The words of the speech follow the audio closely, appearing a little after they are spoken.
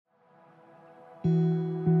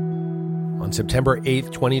On September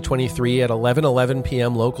 8, 2023 at 11:11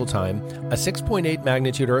 p.m. local time, a 6.8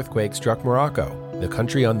 magnitude earthquake struck Morocco, the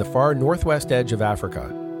country on the far northwest edge of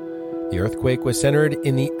Africa. The earthquake was centered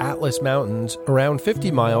in the Atlas Mountains, around 50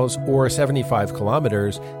 miles or 75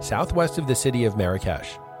 kilometers southwest of the city of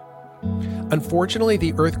Marrakesh. Unfortunately,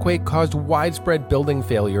 the earthquake caused widespread building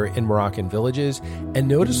failure in Moroccan villages and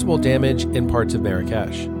noticeable damage in parts of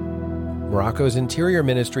Marrakesh. Morocco's Interior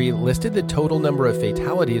Ministry listed the total number of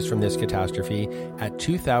fatalities from this catastrophe at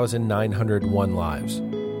 2,901 lives.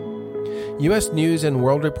 U.S. News and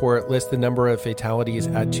World Report lists the number of fatalities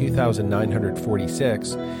at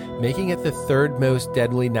 2,946, making it the third most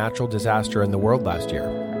deadly natural disaster in the world last year.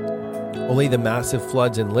 Only the massive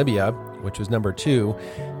floods in Libya, which was number 2,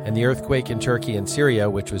 and the earthquake in Turkey and Syria,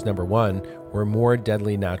 which was number 1, were more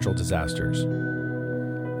deadly natural disasters.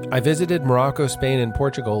 I visited Morocco, Spain, and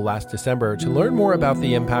Portugal last December to learn more about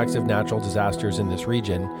the impacts of natural disasters in this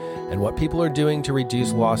region and what people are doing to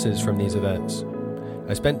reduce losses from these events.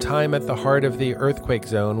 I spent time at the heart of the earthquake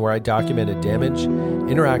zone where I documented damage,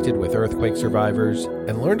 interacted with earthquake survivors,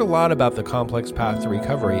 and learned a lot about the complex path to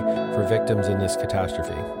recovery for victims in this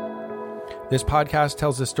catastrophe. This podcast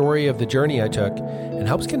tells the story of the journey I took and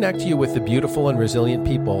helps connect you with the beautiful and resilient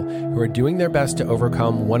people who are doing their best to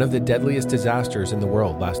overcome one of the deadliest disasters in the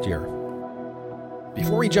world last year.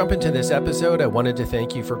 Before we jump into this episode, I wanted to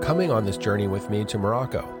thank you for coming on this journey with me to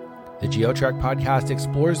Morocco. The GeoTrek podcast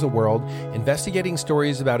explores the world, investigating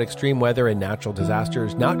stories about extreme weather and natural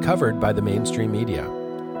disasters not covered by the mainstream media.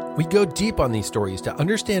 We go deep on these stories to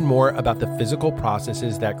understand more about the physical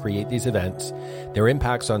processes that create these events, their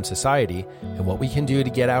impacts on society, and what we can do to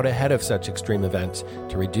get out ahead of such extreme events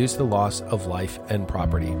to reduce the loss of life and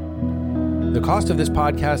property. The cost of this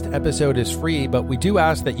podcast episode is free, but we do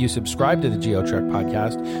ask that you subscribe to the GeoTrek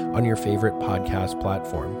podcast on your favorite podcast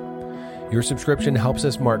platform. Your subscription helps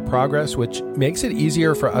us mark progress, which makes it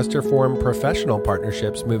easier for us to form professional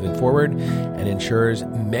partnerships moving forward and ensures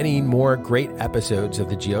many more great episodes of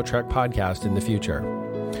the GeoTrek podcast in the future.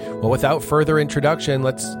 Well, without further introduction,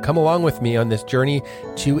 let's come along with me on this journey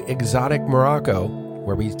to exotic Morocco,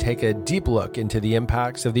 where we take a deep look into the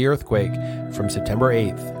impacts of the earthquake from September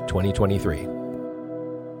 8th, 2023.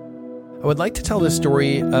 I would like to tell the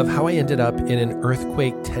story of how I ended up in an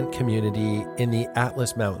earthquake tent community in the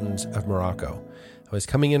Atlas Mountains of Morocco. I was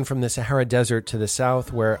coming in from the Sahara Desert to the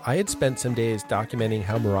south, where I had spent some days documenting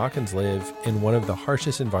how Moroccans live in one of the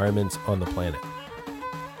harshest environments on the planet.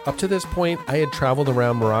 Up to this point, I had traveled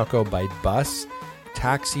around Morocco by bus,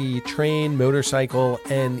 taxi, train, motorcycle,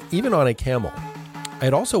 and even on a camel. I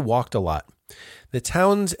had also walked a lot. The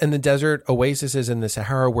towns and the desert oases in the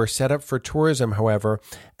Sahara were set up for tourism, however,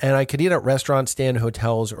 and I could eat at restaurants, stay in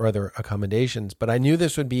hotels, or other accommodations, but I knew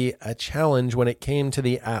this would be a challenge when it came to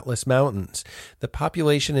the Atlas Mountains. The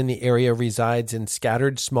population in the area resides in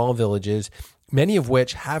scattered small villages, many of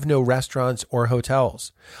which have no restaurants or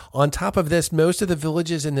hotels. On top of this, most of the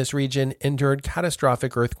villages in this region endured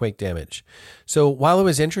catastrophic earthquake damage. So while I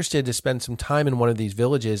was interested to spend some time in one of these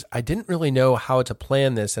villages, I didn't really know how to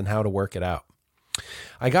plan this and how to work it out.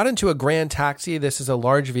 I got into a grand taxi. This is a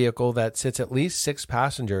large vehicle that sits at least 6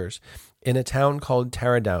 passengers in a town called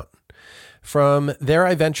Taradout. From there,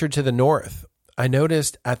 I ventured to the north. I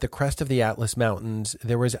noticed at the crest of the Atlas Mountains,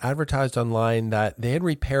 there was advertised online that they had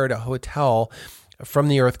repaired a hotel from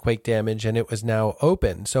the earthquake damage and it was now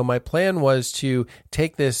open. So my plan was to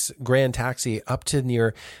take this grand taxi up to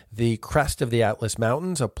near the crest of the Atlas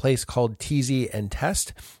Mountains, a place called Tizi and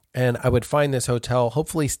Test. And I would find this hotel,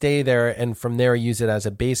 hopefully stay there, and from there use it as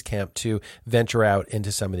a base camp to venture out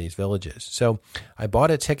into some of these villages. So I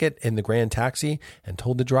bought a ticket in the Grand Taxi and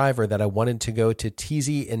told the driver that I wanted to go to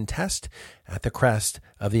Tizi and Test at the crest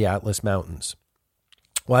of the Atlas Mountains.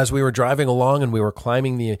 Well, as we were driving along and we were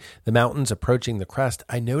climbing the mountains, approaching the crest,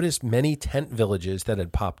 I noticed many tent villages that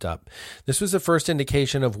had popped up. This was the first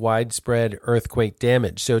indication of widespread earthquake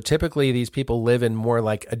damage. So typically these people live in more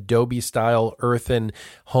like adobe-style earthen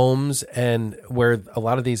homes, and where a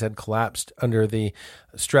lot of these had collapsed under the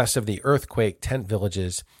stress of the earthquake, tent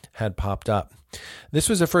villages had popped up. This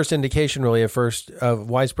was the first indication, really, of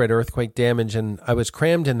widespread earthquake damage, and I was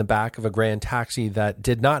crammed in the back of a grand taxi that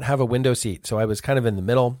did not have a window seat, so I was kind of in the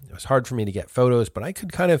middle. It was hard for me to get photos, but I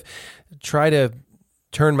could kind of try to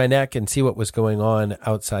turn my neck and see what was going on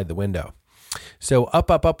outside the window. So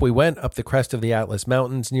up we went, up the crest of the Atlas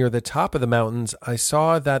Mountains. Near the top of the mountains, I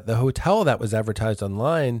saw that the hotel that was advertised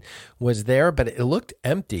online was there, but it looked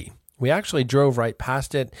empty. We actually drove right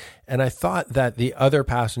past it, and I thought that the other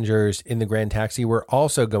passengers in the Grand Taxi were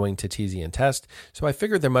also going to Tizi and Test, so I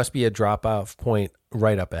figured there must be a drop-off point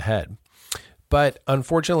right up ahead. But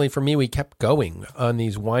unfortunately for me, we kept going on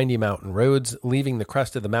these windy mountain roads, leaving the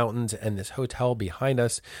crest of the mountains and this hotel behind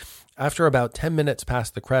us. After about 10 minutes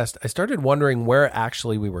past the crest, I started wondering where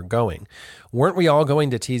actually we were going. Weren't we all going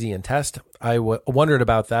to Tizi and Test? I wondered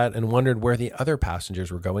about that and wondered where the other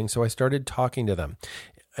passengers were going, so I started talking to them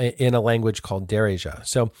in a language called Darija.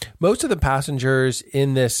 So most of the passengers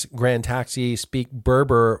in this Grand Taxi speak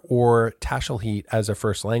Berber or Tashelhit as a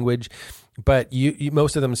first language, but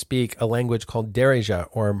most of them speak a language called Darija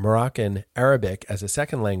or Moroccan Arabic as a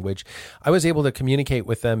second language. I was able to communicate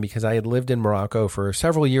with them because I had lived in Morocco for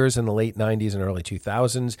several years in the late 90s and early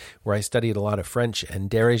 2000s, where I studied a lot of French and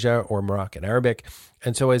Darija or Moroccan Arabic.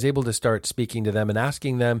 And so I was able to start speaking to them and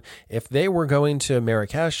asking them if they were going to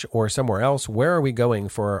Marrakesh or somewhere else, where are we going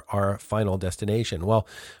for our final destination? Well,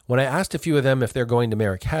 when I asked a few of them if they're going to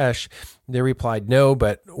Marrakesh, they replied no,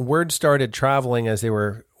 but word started traveling as they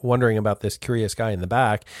were wondering about this curious guy in the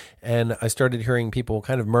back. And I started hearing people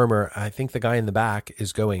kind of murmur, I think the guy in the back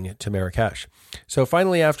is going to Marrakesh. So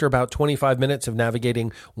finally, after about 25 minutes of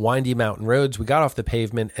navigating windy mountain roads, we got off the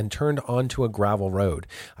pavement and turned onto a gravel road.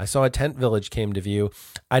 I saw a tent village came to view.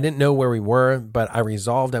 I didn't know where we were, but I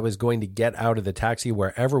resolved I was going to get out of the taxi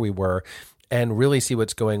wherever we were and really see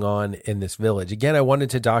what's going on in this village. Again, I wanted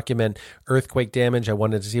to document earthquake damage. I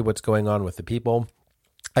wanted to see what's going on with the people.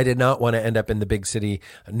 I did not want to end up in the big city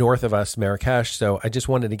north of us, Marrakesh, so I just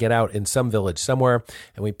wanted to get out in some village somewhere,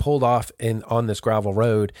 and we pulled off on this gravel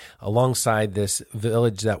road alongside this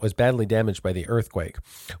village that was badly damaged by the earthquake.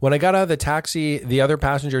 When I got out of the taxi, the other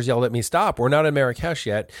passengers yelled at me, "Stop, we're not in Marrakesh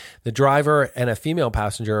yet." The driver and a female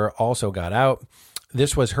passenger also got out.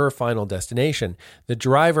 This was her final destination. The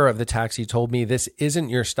driver of the taxi told me, "This isn't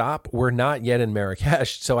your stop. We're not yet in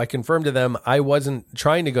Marrakesh." So I confirmed to them I wasn't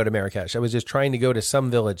trying to go to Marrakesh. I was just trying to go to some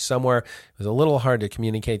village somewhere. It was a little hard to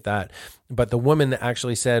communicate that. But the woman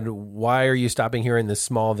actually said, "Why are you stopping here in this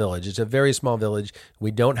small village? It's a very small village.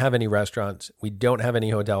 We don't have any restaurants. We don't have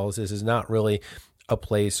any hotels. This is not really a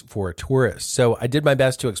place for tourists." So I did my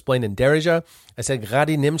best to explain in Darija. I said,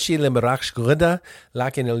 "Gadi nimshi limraksh grida,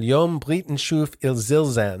 lakin il yom britin shuf il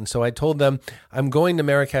zilzan." So I told them, I'm going to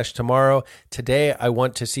Marrakesh tomorrow. Today, I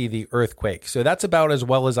want to see the earthquake. So that's about as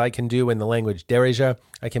well as I can do in the language Darija.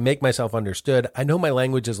 I can make myself understood. I know my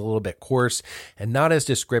language is a little bit coarse and not as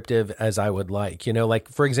descriptive as I would like. Like,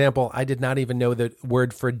 for example, I did not even know the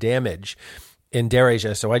word for damage in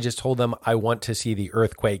Darija, so I just told them I want to see the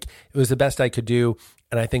earthquake. It was the best I could do,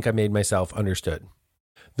 and I think I made myself understood.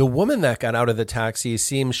 The woman that got out of the taxi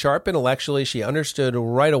seemed sharp intellectually. She understood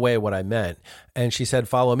right away what I meant, and she said,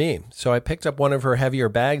 "Follow me." So I picked up one of her heavier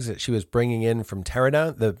bags that she was bringing in from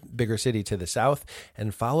Tereda, the bigger city to the south,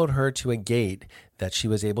 and followed her to a gate that she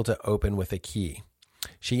was able to open with a key.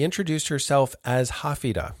 She introduced herself as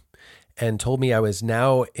Hafida and told me I was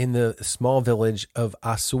now in the small village of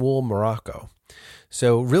Assoul, Morocco.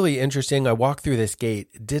 So really interesting. I walked through this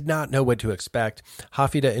gate, did not know what to expect.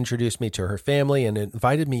 Hafida introduced me to her family and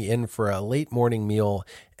invited me in for a late morning meal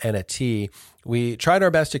and a tea. We tried our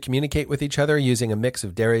best to communicate with each other using a mix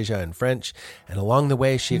of Darija and French, and along the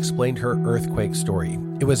way she explained her earthquake story.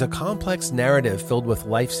 It was a complex narrative filled with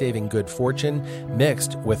life-saving good fortune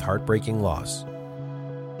mixed with heartbreaking loss.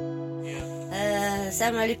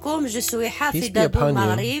 Salam alaikum, je suis Peace be Hafida du upon you.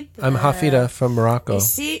 Maghreb. I'm Hafida from Morocco.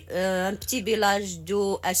 Ici, un petit village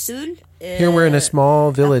d'Assoul. Here we're in a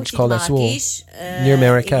small village called Assoul, near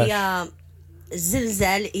Marrakesh. Il y a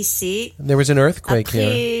zilzal ici. There was an earthquake here.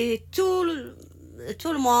 Après,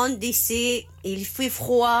 tout le monde ici, il fait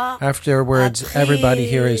froid. Afterwards, Après, everybody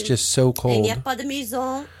here is just so il n'y cold. a pas de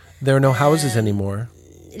maison. There are no houses anymore.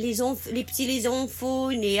 Les petits, les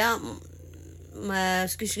enfants, il y a...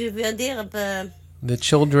 ce que je veux dire... The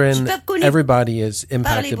children, everybody is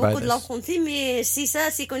impacted by beaucoup de this. l'enfanté, mais c'est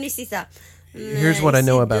ça, c'est connu, c'est ça. Here's what I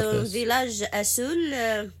know about C'est this. village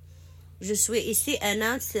Assoul. Je suis ici un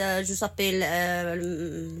an, je s'appelle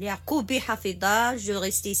Yacoubi Hafida. Je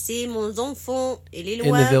reste ici, mon enfant, il est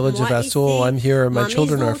loin. In the village moi of Assoul, ici, I'm here. My ma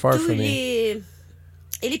children maison, are far tout from me.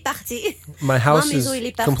 Il est parti. My house Ma maison, il is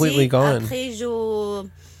est parti. completely gone. Après,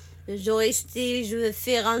 je reste, je vais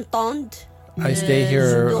faire un tente. I stay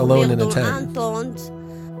here alone in a tent. Tente.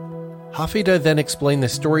 Hafida then explained the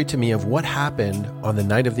story to me of what happened on the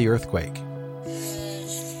night of the earthquake.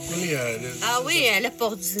 Ah oui, à la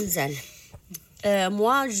porte Zilzal.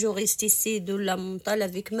 Moi, je reste ici de la montagne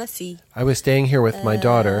avec ma fille. I was staying here with my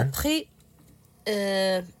daughter. Après,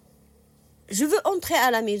 je veux entrer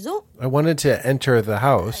à la maison. I wanted to enter the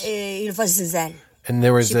house, Et il va Zilzal. and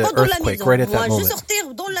there was Je suis an pas dans la earthquake maison. right at Moi, that je moment. sortais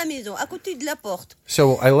dans la maison, à côté de la porte.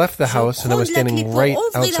 So I left the house, and I was prends la standing clé pour right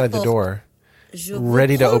ouvrir la outside the porte. door.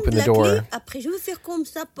 ready to open the door. Après, je veux faire comme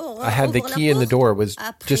ça pour I had the key in the door, was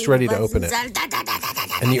just ready to open it.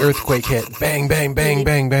 And the earthquake hit. Bang, bang, bang,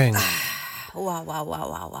 bang, bang.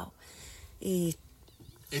 Waouh. Et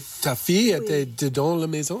ta fille était dedans la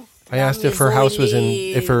maison? I asked if her house was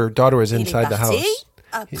if her daughter was inside the house.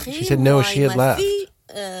 She said no, she had left.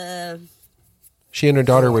 She and her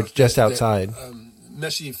daughter were just outside.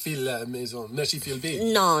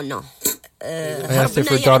 Non. I asked if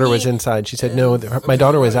her daughter was inside. She said no, my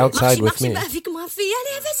daughter was outside with me. Avec ma fille.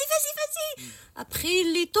 Allez, vas-y. Après,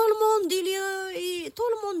 tout le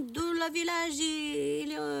monde de la village.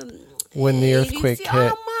 When the earthquake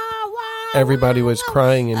hit, everybody was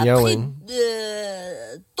crying and yelling.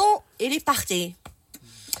 Il est parti.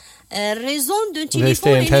 Raison de téléphone. They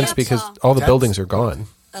stay intense because all the buildings are gone.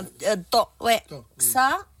 Ouais.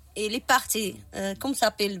 Ça, il est parti. Comment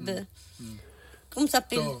ça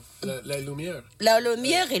s'appelle? La lumière. La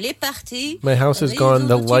lumière, elle est partie. My house is gone.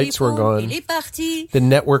 The lights were gone. Elle est partie. The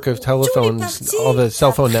network of telephones, all the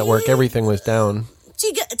cell phone network, everything was down.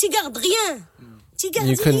 Tu gardes rien.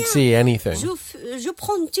 You couldn't see anything. Je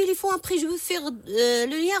prends le téléphone, après je veux faire le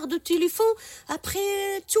lien de téléphone.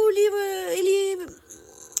 Après, tous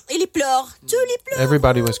les pleure.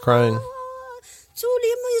 Everybody was crying. Tous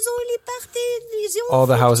les maisons, il est parti. All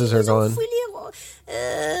the houses are gone.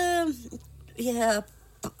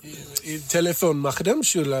 Le téléphone مخدم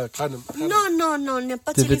sur la crâne. Non,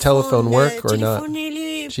 pas Did the telephone work or not?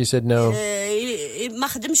 She said no. The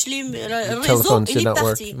Telephones did not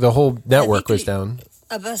work. The whole network was down.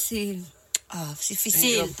 C'est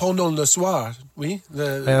difficile. Pendant le soir, oui.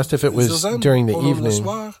 I asked if it was during the evening.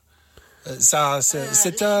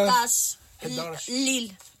 C'était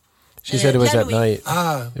l'île. She said it was at night.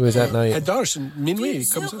 It was at night. Minuit,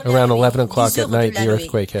 comme ça. Around 11 o'clock at night, the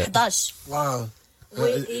earthquake hit. Wow.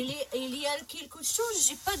 Oui, il y a quelque chose,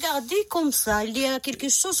 j'ai pas gardé comme ça. Il y a quelque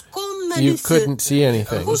chose comme You le feu. couldn't see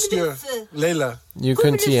anything. Monsieur, Leila. You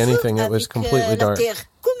couldn't see anything. It was completely dark.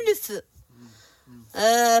 Comme le feu.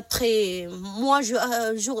 Après,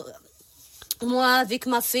 moi avec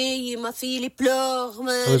ma fille, elle pleure.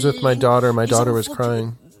 I was with my daughter. My daughter was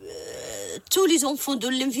crying. Tous les enfants de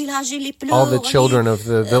le village, ils pleurent. All the children of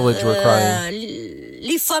the village were crying.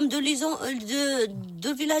 Les femmes de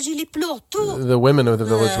village, ils pleurent. Tout. The women of the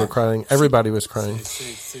village were crying. Everybody was crying.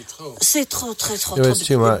 C'est trop. It was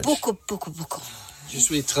too much. Beaucoup. Je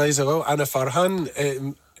suis très heureux. Anna Farhan.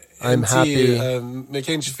 I'm happy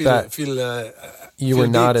that you were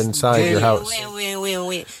not inside your house.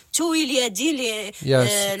 Oui. Tout il y a dit.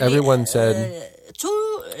 Yes, everyone said.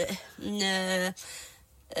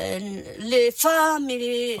 Les femmes,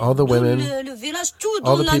 all the women, le village, tout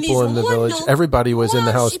all the people in the village, everybody was in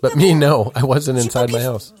the house, but me, no, I wasn't inside my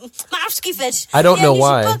house. I don't know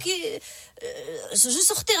why.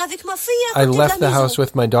 I left the house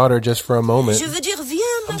with my daughter just for a moment. Je veux dire,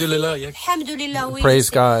 viens. Alhamdulillah, oui. Praise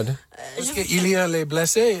God.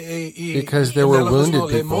 Because there were wounded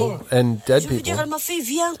people and dead people.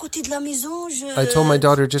 I told my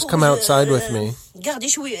daughter, just come outside with me.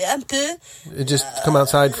 Just come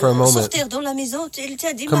outside for a moment.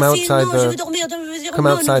 Come outside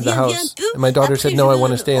the house. And my daughter said, no, I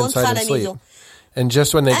want to stay inside and sleep. And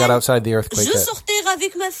just when they got outside, the earthquake hit.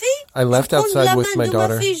 I left outside with my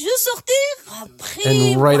daughter.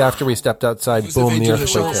 And right after we stepped outside, boom, the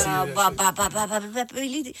earthquake hit.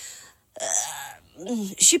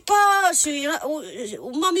 Je sais pas,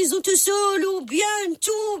 ma maison tout seul ou bien,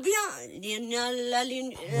 tout bien.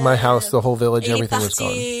 My house, the whole village, everything was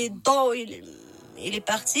gone. Il est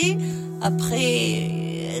parti.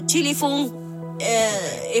 Après, téléphone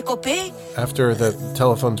est coupé. After the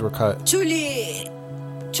telephones were cut, tout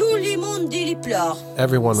le monde, il pleure.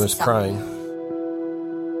 Everyone was crying.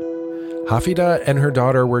 Hafida and her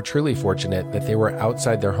daughter were truly fortunate that they were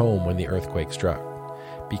outside their home when the earthquake struck.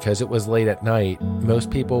 Because it was late at night, most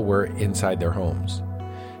people were inside their homes.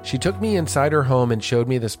 She took me inside her home and showed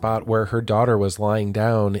me the spot where her daughter was lying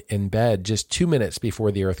down in bed just 2 minutes before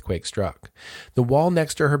the earthquake struck. The wall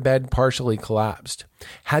next to her bed partially collapsed.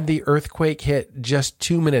 Had the earthquake hit just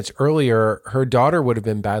 2 minutes earlier, her daughter would have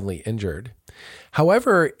been badly injured.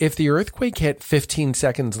 However, if the earthquake hit 15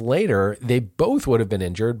 seconds later, they both would have been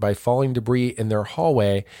injured by falling debris in their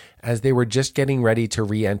hallway as they were just getting ready to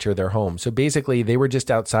re-enter their home. So basically, they were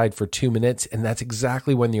just outside for 2 minutes, and that's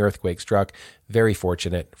exactly when the earthquake struck. Very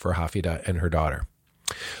fortunate for Hafida and her daughter.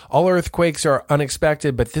 All earthquakes are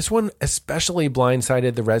unexpected, but this one especially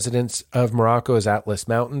blindsided the residents of Morocco's Atlas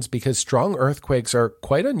Mountains because strong earthquakes are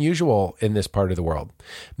quite unusual in this part of the world.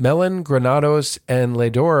 Melon, Granados, and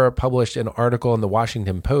Ledor published an article in the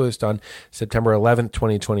Washington Post on September 11th,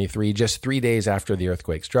 2023, just 3 days after the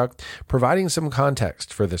earthquake struck, providing some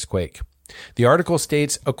context for this quake. The article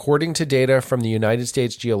states, according to data from the United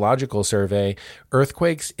States Geological Survey,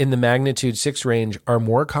 earthquakes in the magnitude 6 range are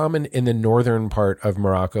more common in the northern part of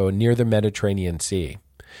Morocco near the Mediterranean Sea.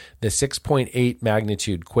 The 6.8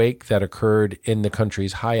 magnitude quake that occurred in the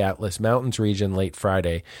country's High Atlas Mountains region late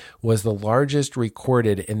Friday was the largest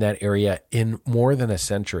recorded in that area in more than a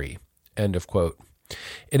century. End of quote.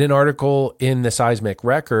 In an article in the Seismic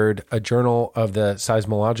Record, a journal of the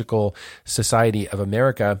Seismological Society of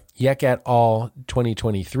America, Yek et al.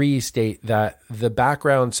 2023 state that the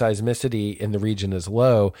background seismicity in the region is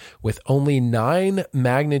low, with only 9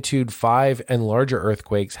 magnitude 5 and larger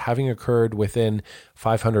earthquakes having occurred within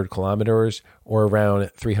 500 kilometers or around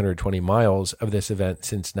 320 miles of this event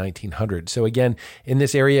since 1900. So again, in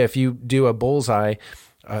this area, if you do a bullseye,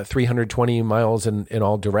 320 miles in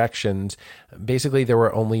all directions. Basically, there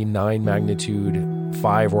were only 9 magnitude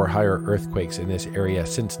 5 or higher earthquakes in this area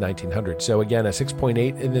since 1900. So again, a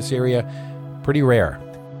 6.8 in this area, pretty rare.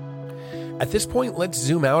 At this point, let's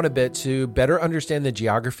zoom out a bit to better understand the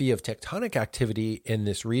geography of tectonic activity in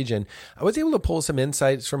this region. I was able to pull some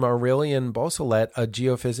insights from Aurélien Bosselet, a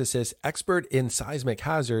geophysicist expert in seismic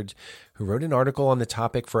hazards, who wrote an article on the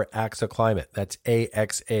topic for AXA Climate. That's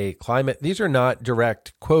AXA Climate. These are not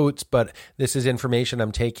direct quotes, but this is information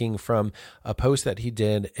I'm taking from a post that he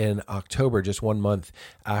did in October, just 1 month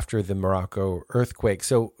after the Morocco earthquake.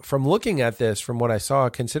 So from looking at this, from what I saw,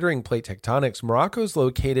 considering plate tectonics, Morocco is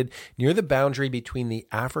located near the boundary between the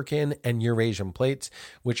African and Eurasian plates,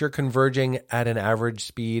 which are converging at an average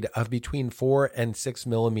speed of between 4 and 6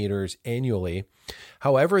 millimeters annually.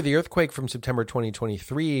 However, the earthquake from September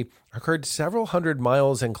 2023 occurred several hundred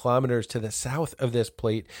miles and kilometers to the south of this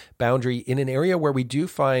plate boundary in an area where we do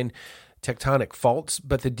find tectonic faults,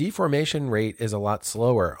 but the deformation rate is a lot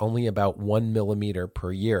slower, only about 1 millimeter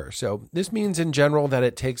per year. So this means in general that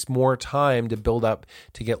it takes more time to build up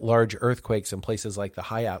to get large earthquakes in places like the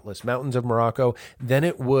High Atlas Mountains of Morocco than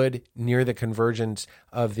it would near the convergence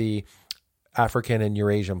of the African and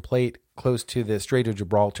Eurasian plate close to the Strait of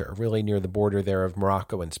Gibraltar, really near the border there of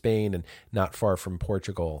Morocco and Spain and not far from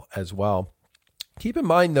Portugal as well. Keep in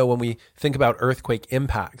mind, though, when we think about earthquake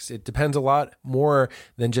impacts, it depends a lot more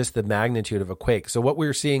than just the magnitude of a quake. So what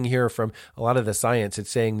we're seeing here from a lot of the science,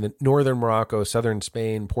 it's saying that northern Morocco, southern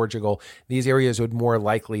Spain, Portugal, these areas would more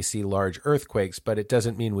likely see large earthquakes, but it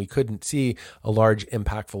doesn't mean we couldn't see a large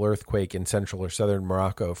impactful earthquake in central or southern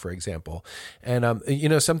Morocco, for example. And,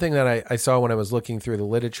 something that I saw when I was looking through the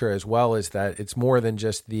literature as well is that it's more than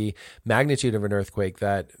just the magnitude of an earthquake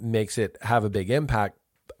that makes it have a big impact.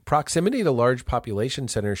 Proximity to large population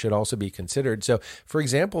centers should also be considered. So, for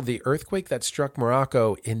example, the earthquake that struck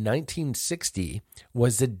Morocco in 1960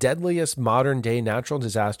 was the deadliest modern-day natural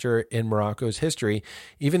disaster in Morocco's history,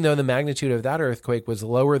 even though the magnitude of that earthquake was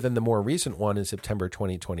lower than the more recent one in September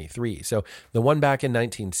 2023. So the one back in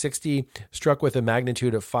 1960 struck with a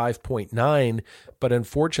magnitude of 5.9, but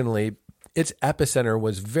unfortunately, its epicenter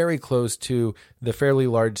was very close to the fairly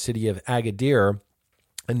large city of Agadir,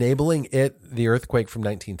 enabling the earthquake from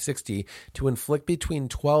 1960, to inflict between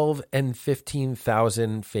 12 and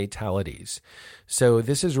 15,000 fatalities. So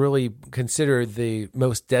this is really considered the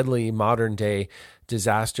most deadly modern-day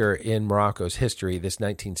disaster in Morocco's history, this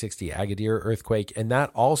 1960 Agadir earthquake, and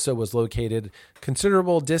that also was located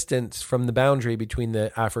considerable distance from the boundary between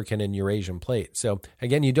the African and Eurasian plate. So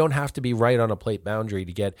again, you don't have to be right on a plate boundary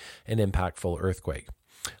to get an impactful earthquake.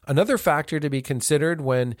 Another factor to be considered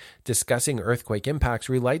when discussing earthquake impacts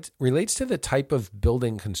relates to the type of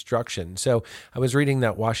building construction. So I was reading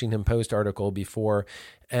that Washington Post article before,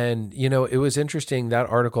 and, it was interesting. That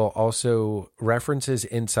article also references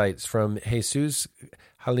insights from Jesus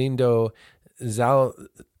Galindo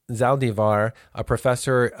Zaldivar, a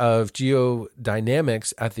professor of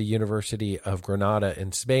geodynamics at the University of Granada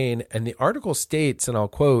in Spain. And the article states, and I'll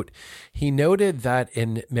quote, he noted that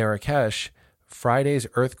in Marrakesh, Friday's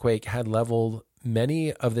earthquake had leveled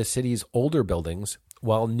many of the city's older buildings,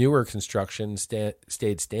 while newer construction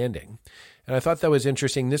stayed standing. And I thought that was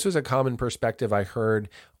interesting. This was a common perspective I heard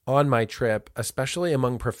on my trip, especially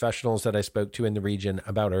among professionals that I spoke to in the region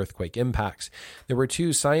about earthquake impacts. There were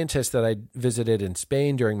 2 scientists that I visited in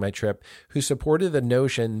Spain during my trip who supported the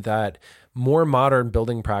notion that more modern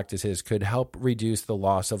building practices could help reduce the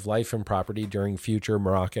loss of life and property during future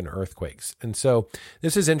Moroccan earthquakes. And so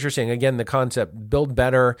this is interesting. Again, the concept, build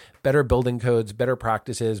better building codes, better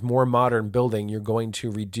practices, more modern building, you're going to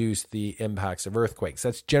reduce the impacts of earthquakes.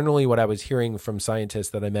 That's generally what I was hearing from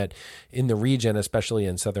scientists that I met in the region, especially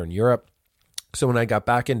in Southern Europe. So when I got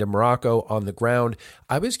back into Morocco on the ground,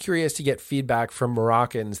 I was curious to get feedback from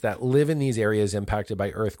Moroccans that live in these areas impacted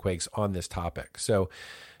by earthquakes on this topic. So,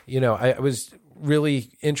 I was really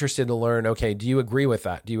interested to learn, okay, do you agree with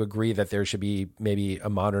that? Do you agree that there should be maybe a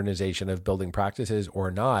modernization of building practices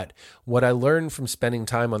or not? What I learned from spending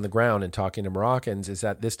time on the ground and talking to Moroccans is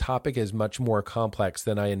that this topic is much more complex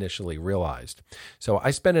than I initially realized. So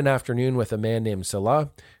I spent an afternoon with a man named Salah,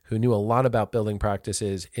 who knew a lot about building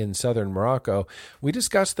practices in southern Morocco. We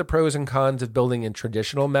discussed the pros and cons of building in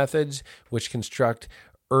traditional methods, which construct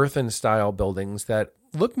earthen-style buildings that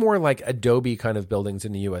look more like adobe kind of buildings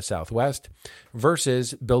in the U.S. Southwest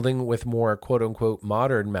versus building with more quote-unquote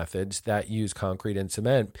modern methods that use concrete and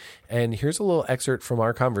cement. And here's a little excerpt from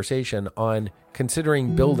our conversation on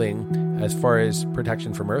considering building as far as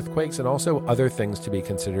protection from earthquakes and also other things to be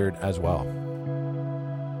considered as well.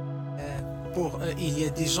 There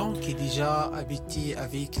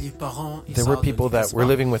were people that were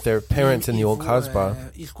living with their parents in the old Kasbah,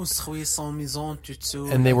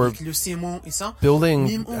 and they were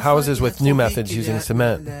building houses with new methods using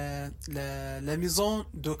cement.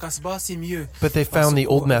 But they found the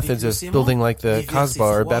old methods of building like the Kasbah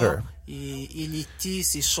are better.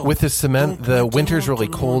 With the cement, the winter's really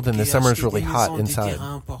cold and the summer's really hot inside.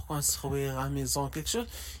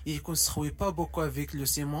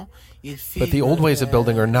 But the old ways of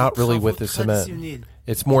building are not really with the cement.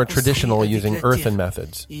 It's more traditional using earthen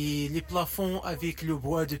methods. And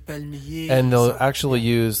they'll actually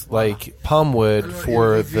use like palm wood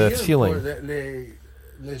for the ceiling.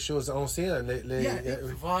 Les choses anciennes,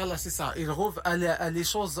 voilà, c'est ça. Ils reviennent à les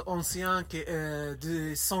choses anciennes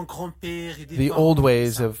de son grand-père. The old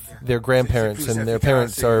ways of their grandparents and their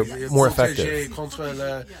parents are more effective. Contre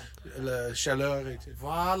la chaleur.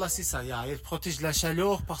 Voilà, c'est ça. Ils protègent la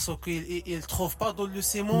chaleur parce qu'ils ne trouvent pas dans le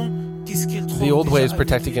ciment qu'est-ce qu'ils trouvent. The old ways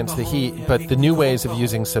protect against the heat, but the new ways of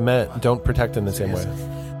using cement don't protect in the same way.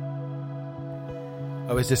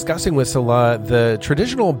 I was discussing with Salah the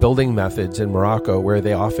traditional building methods in Morocco where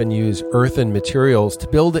they often use earthen materials to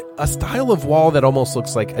build a style of wall that almost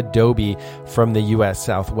looks like adobe from the U.S.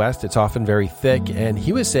 Southwest. It's often very thick, and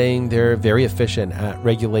he was saying they're very efficient at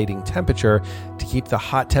regulating temperature to keep the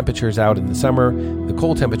hot temperatures out in the summer, the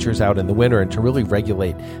cold temperatures out in the winter, and to really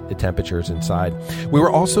regulate the temperatures inside. We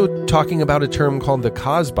were also talking about a term called the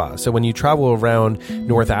Kasbah. So when you travel around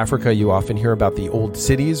North Africa, you often hear about the old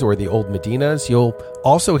cities or the old Medinas. You'll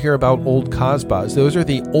also hear about old Kasbahs. Those are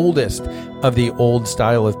the oldest of the old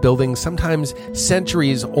style of buildings, sometimes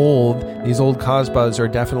centuries old. These old Kasbahs are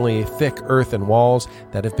definitely thick earthen walls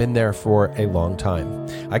that have been there for a long time.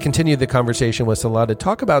 I continued the conversation with Salah to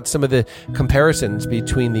talk about some of the comparisons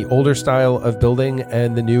between the older style of building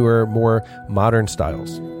and the newer, more modern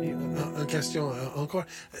styles. Une question encore.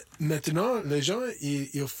 Maintenant, les gens,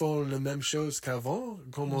 ils font la même chose qu'avant.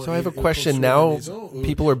 So I have a question now.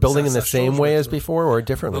 People are building in the same way as before or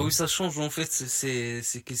differently? Oui, ça change en fait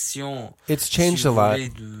ces questions. It's changed a lot.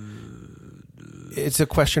 It's a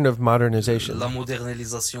question of modernization. La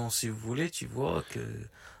modernisation, si vous voulez, tu vois que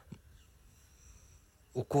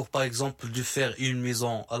au cours, par exemple, de faire une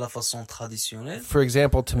maison à la façon traditionnelle. For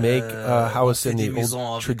example, to make a house in the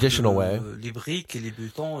old traditional way. Les briques et les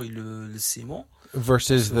bétons et le ciment.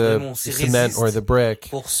 Versus the cement or the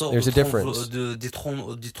brick, there's a difference. Des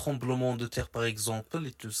tremblements de terre, par exemple,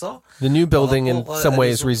 et tout ça. The new building in some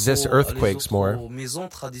ways resists earthquakes more. Maison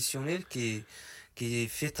traditionnelle qui est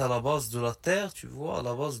faite à la base de la terre, tu vois, à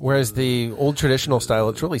la base. Whereas the old traditional style,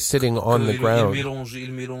 it's really sitting on the ground.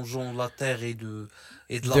 Ils mélangent la terre et de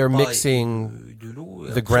la They're paille mixing de l'eau.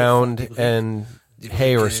 the ground and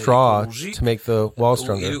hay or straw to make the wall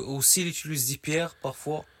stronger. Aussi, ils utilisent des pierres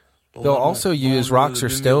parfois. They'll also use rocks or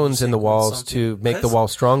stones in the walls to make the wall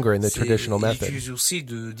stronger in the traditional method. Ils utilisent aussi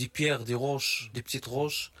des pierres, des roches, des petites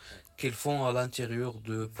roches qu'ils font à l'intérieur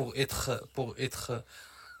pour être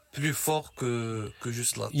plus fort que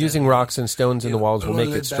juste la terre. Using rocks and stones in the walls will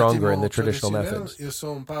make it stronger in the traditional methods. Ils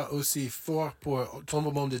sont pas aussi forts pour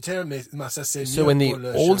tremblement de terre, mais ça c'est So in the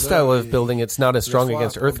old style of building, it's not as strong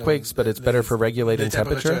against earthquakes, but it's better for regulating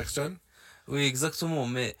temperature. Oui, exactement,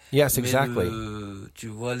 mais yes, exactly. Tu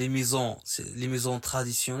vois les maisons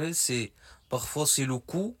traditionnelles, parfois c'est le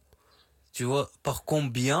coût. Tu vois par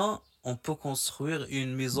combien on peut construire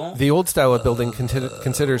une maison. The old style of building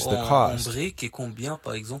considers the cost. En briques et combien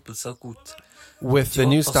par exemple ça coûte. with the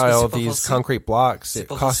new style, these concrete blocks, it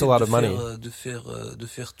costs a lot of money. De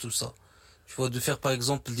faire tout ça. Tu vois, de faire par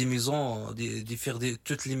exemple des maisons,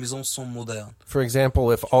 toutes les maisons sont modernes. For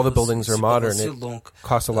example, if all the buildings are modern, it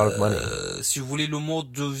costs a lot of money. Si vous voulez le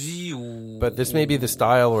mode de vie ou. But this may be the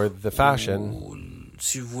style or the fashion.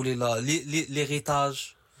 Si vous voulez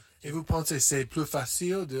l'héritage. Et vous pensez c'est plus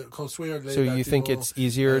facile de construire les So you think it's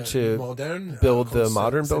easier to build the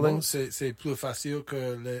modern buildings? C'est plus facile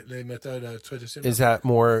que les méthodes traditionnelles. Is that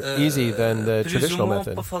more easy than the traditional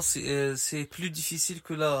method? C'est plus difficile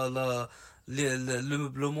que le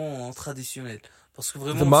meublement traditionnel. Parce que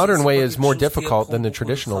vraiment, the modern way is more difficult than the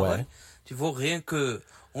traditional way. Tu vois, rien que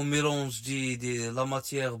on mélange la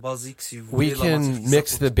matière basique, si vous we voulez, can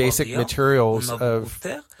mix the basic materials of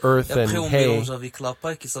earth and on hay mélange avec la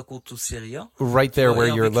paille qui ça coûte aussi rien. right there where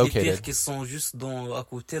you're Les located. pierres qui sont juste à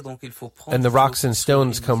côté, donc il faut prendre. And the rocks and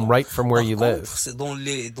stones come right from where you live. Dans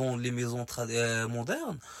les maisons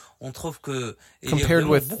modernes, on trouve que il y a Compared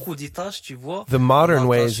vraiment with beaucoup d'étages, tu vois. the modern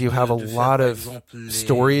ways, you have a lot of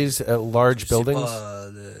stories at large buildings.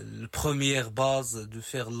 La première base, de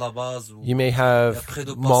faire la base. You may have après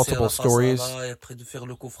de multiple stories. Et après de faire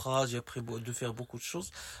le coffrage, et après de faire beaucoup de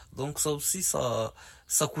choses. Donc ça aussi, ça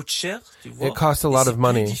coûte cher, tu vois. It costs a lot of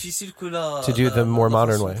money difficile que to do the more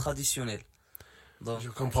modern way. Traditionnelle. Donc, je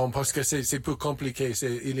comprends parce que c'est plus compliqué.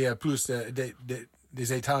 Il y a plus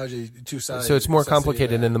des étages et tout ça. So it's more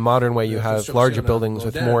complicated. In the modern way, you have larger buildings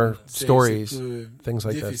with more stories, things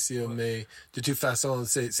like that. Difficile, mais de toute façon,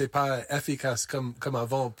 c'est pas efficace comme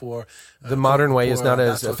avant pour. The modern way is not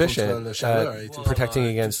as efficient at protecting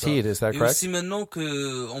against heat. Is that et correct? aussi maintenant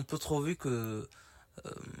que on peut trouver que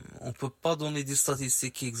on peut pas donner des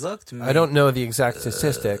statistiques exactes. Mais, I don't know the exact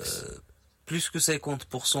statistics. Plus que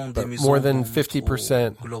 50% des maisons more than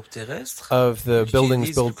 50% globe terrestre of the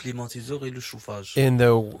buildings built le climatiseur et le chauffage. in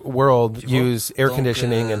the world use air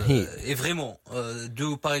conditioning and heat. Et vraiment,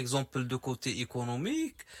 par exemple, de côté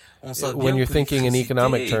économique, on sait When bien you're que thinking in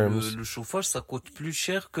economic terms, le chauffage, ça coûte plus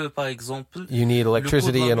cher que, par exemple, you need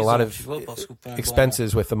electricity and a lot of pendant,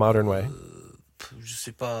 expenses with the modern way. Je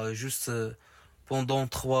sais pas, juste pendant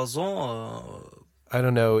 3 ans. I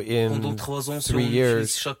don't know, in 3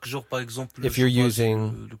 years, chaque jour, par exemple, if you're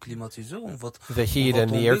using le climatiseur, the heat and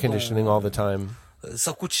the air conditioning all the time,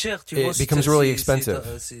 ça coûte cher, tu vois. It becomes really expensive.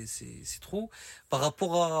 C'est trop. Par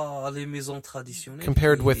rapport à les maisons traditionnelles.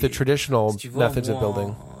 Compared with the traditional methods of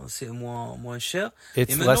building, c'est moins cher.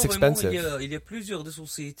 It's less expensive. Il y a plusieurs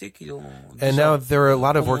sociétés qui ont. And now there are a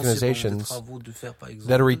lot of organizations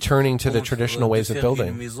that are returning to the traditional ways of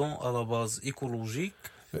building. Une maison à la base écologique.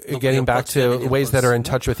 Getting back to ways that are in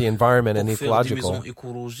touch with the environment and ecological.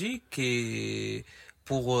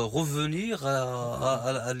 Pour revenir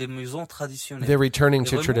à les maisons traditionnelles. They're returning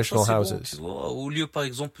to traditional houses. Au lieu, par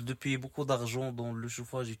exemple, de payer beaucoup d'argent dans le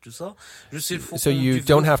chauffage et tout ça, so you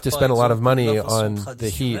don't have to spend a lot of money on the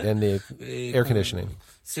heat and the air conditioning.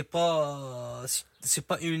 C'est pas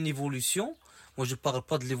une évolution. Moi, je parle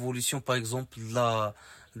pas de l'évolution, par exemple,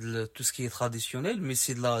 tout ce qui est traditionnel, mais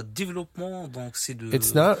c'est de la développement, donc c'est de.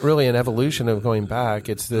 It's not really an evolution of going back.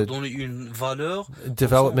 It's the donner une valeur,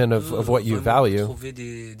 development of what you value. Trouver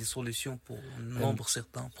des solutions pour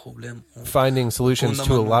certains problèmes. Finding solutions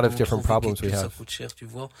to a lot of different problems we have. Ça coûte cher, tu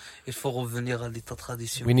vois. Il faut revenir à l'état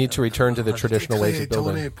traditionnel. We need to return to the traditional ways of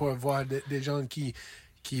building. Pour voir des gens qui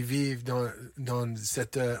vivent dans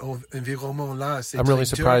cet environnement-là. I'm really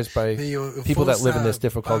surprised by people that live in this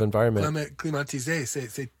difficult environment. Climatisé,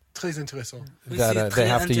 c'est très intéressant. That they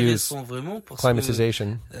have to use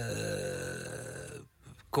climatization.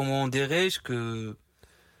 Comment dirais-je que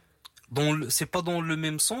c'est pas dans le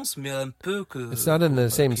même sens, mais un peu que. It's not in the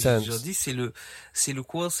same sense. J'ai dit,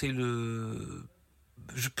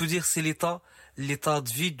 je peux dire c'est l'état de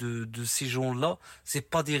vie de ces gens-là. C'est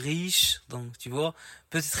pas des riches, donc tu vois.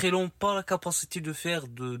 Peut-être ils n'ont pas la capacité de faire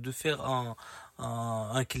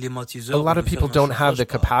un climatiseur. A lot of people don't have the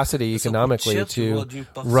capacity economically to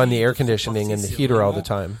run the air conditioning and the heater all the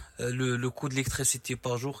time. Le coût de l'électricité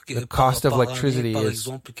par jour. The cost of electricity is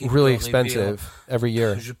really expensive every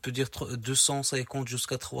year. Je peux dire 250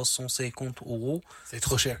 jusqu'à 350 €. C'est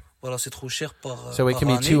trop cher. Voilà, c'est trop cher par. So it can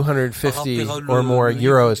be 250 or more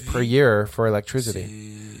euros per year for electricity.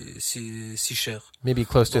 C'est cher. Maybe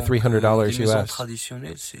close to $300 US.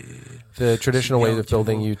 The traditional ways of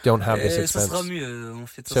building, you don't have this expense. Ça sera mieux, en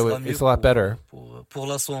fait. So it's a lot better. Pour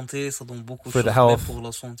la santé, ça donne beaucoup de for choses. the health. Pour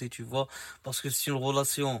la santé, tu vois. Parce que c'est une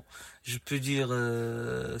relation, je peux dire,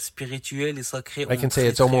 spirituelle et sacrée. I can say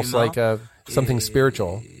it's almost like something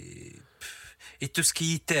spiritual. Et tout ce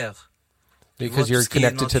qui est terre. Because you're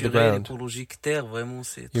connected to the ground. Terre, vraiment,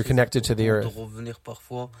 you're connected to the earth. De revenir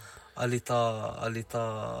parfois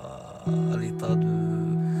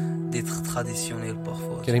d'être traditionnel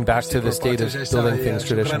parfois. Getting back to the state of building things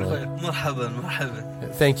traditionally.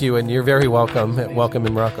 مرحبا. Thank you, and you're very welcome. Welcome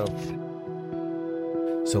in Morocco.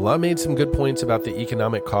 Salah made some good points about the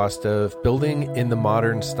economic cost of building in the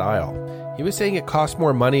modern style. He was saying it costs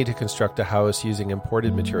more money to construct a house using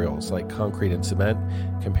imported materials like concrete and cement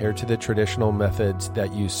compared to the traditional methods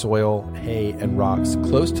that use soil, hay, and rocks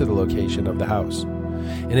close to the location of the house.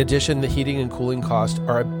 In addition, the heating and cooling costs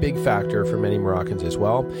are a big factor for many Moroccans as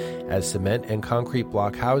well, as cement and concrete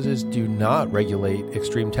block houses do not regulate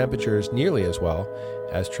extreme temperatures nearly as well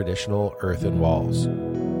as traditional earthen walls.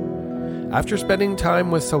 After spending time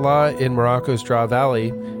with Salah in Morocco's Dra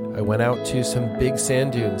Valley, I went out to some big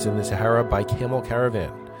sand dunes in the Sahara by camel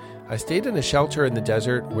caravan. I stayed in a shelter in the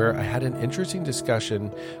desert where I had an interesting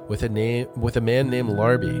discussion with a man named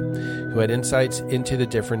Larbi, who had insights into the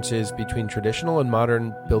differences between traditional and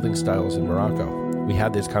modern building styles in Morocco. We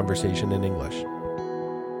had this conversation in English.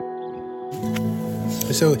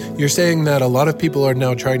 So you're saying that a lot of people are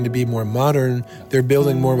now trying to be more modern. They're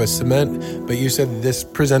building more with cement, but you said this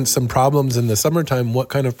presents some problems in the summertime. What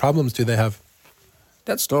kind of problems do they have?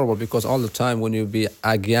 That's normal because all the time when you be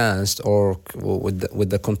against or with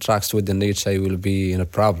the contrast with the nature, you will be in a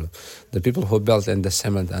problem. The people who built in the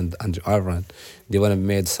cement and iron, they want to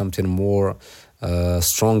make something more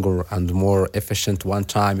stronger and more efficient one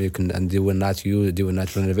time. And they will not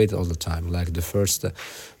renovate all the time. Like the first,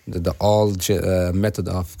 the old method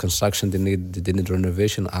of construction, they need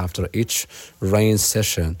renovation after each rain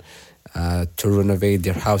session to renovate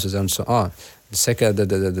their houses and so on. The second,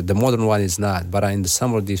 the modern one is not, but in the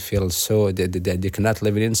summer they feel so they cannot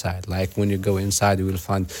live inside. Like when you go inside, you will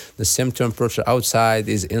find the same temperature outside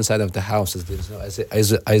is inside of the houses. There is no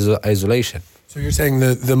isolation. So you're saying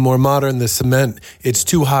the more modern, the cement, it's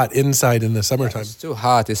too hot inside in the summertime. It's too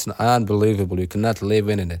hot. It's unbelievable. You cannot live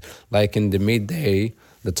in it. Like in the midday,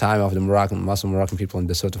 the time of the Muslim Moroccan people in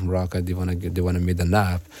the south of Morocco, they want to make a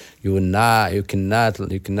nap. You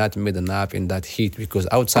cannot make a nap in that heat because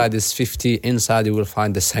outside is 50, inside you will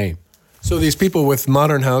find the same. So these people with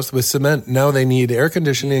modern house with cement, now they need air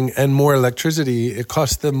conditioning and more electricity. It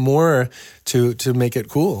costs them more to make it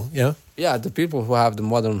cool. Yeah. Yeah, the people who have the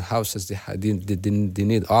modern houses, they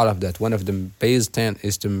need all of that. One of the base thing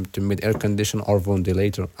is to make air condition or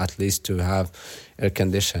ventilator, at least to have air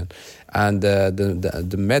condition. And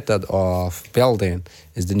the method of building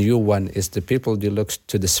is the new one. Is the people they look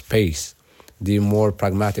to the space. They're more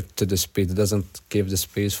pragmatic to the space. It doesn't give the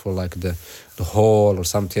space for like the hole or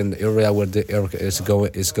something, the area where the air is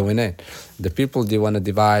going in. The people, they want to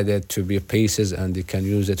divide it to be pieces and they can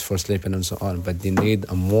use it for sleeping and so on. But they need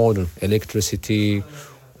a modern electricity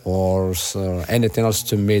or anything else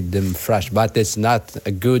to make them fresh. But it's not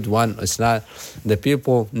a good one. It's not. The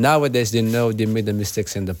people nowadays, they know they made the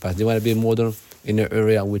mistakes in the past. They want to be modern in an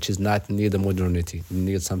area which is not need the modernity. They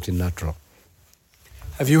need something natural.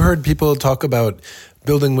 Have you heard people talk about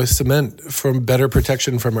building with cement for better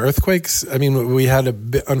protection from earthquakes? I mean, we had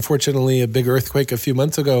unfortunately a big earthquake a few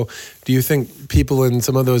months ago. Do you think people in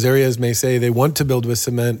some of those areas may say they want to build with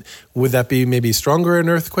cement? Would that be maybe stronger in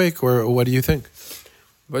earthquake, or what do you think?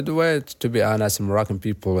 By the way, to be honest, Moroccan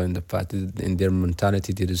people in the past, in their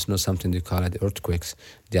mentality, there is no something they call it earthquakes.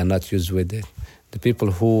 They are not used with it. The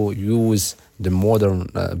people who use the modern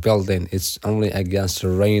building, it's only against the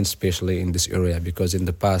rain, especially in this area, because in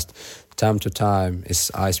the past, time to time,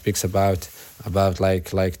 I speaks about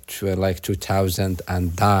like 2000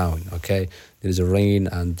 and down. Okay, there is a rain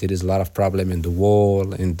and there is a lot of problem in the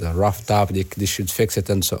wall, in the rough top. They should fix it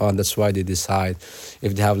and so on. That's why they decide,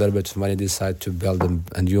 if they have a little bit of money, they decide to build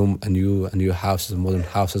a new houses, modern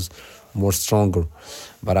houses, more stronger.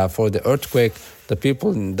 But for the earthquake, the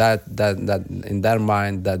people that in their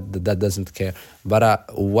mind that doesn't care. But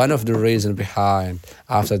one of the reasons behind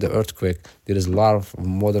after the earthquake, there is a lot of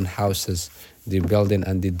modern houses they building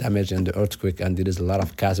and they damage in the earthquake, and there is a lot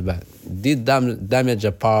of kasbah. They damage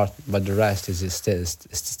a part, but the rest is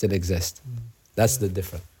still exists. That's the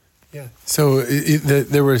difference. Yeah. So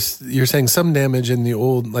there was, you're saying, some damage in the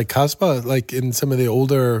old, like kasbah, like in some of the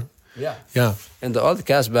older. Yeah. In the old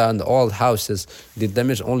kasbah and the old houses, they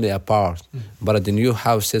damage only a part. But the new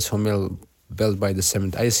houses built by the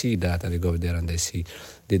cement, I see that, and I go there and I see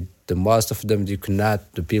the most of them,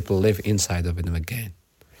 the people live inside of them again.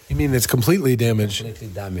 You mean it's completely damaged? Completely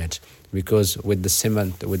damaged. because with the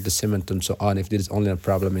cement and so on, if there is only a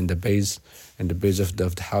problem in the base of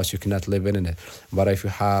the house, you cannot live in it. But if you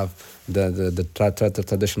have the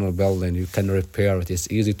traditional building, you can repair it.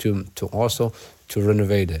 It's easy to also to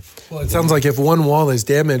renovate it. Well, it sounds like if one wall is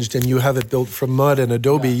damaged and you have it built from mud and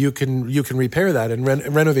adobe, you can repair that and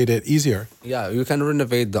renovate it easier. Yeah, you can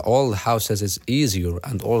renovate the old houses. It's easier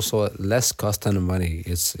and also less cost and money.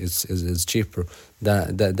 It's cheaper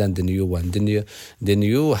than the new one. The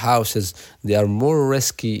new houses, they are more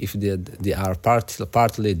risky if they are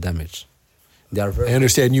partly damaged. I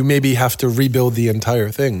understand. You maybe have to rebuild the entire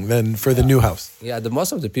thing then for the new house. Yeah,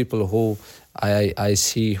 most of the people who I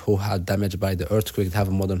see who had damaged by the earthquake have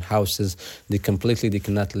modern houses, they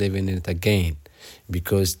cannot live in it again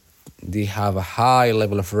because they have a high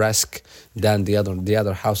level of risk than the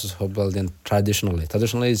other houses who built in traditionally.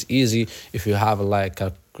 Traditionally, it's easy if you have like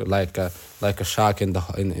a shock in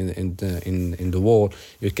the wall,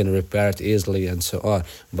 you can repair it easily and so on.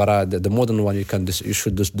 But the modern one, you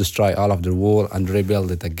should just destroy all of the wall and rebuild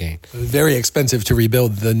it again. Very expensive to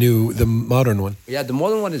rebuild the modern one. Yeah, the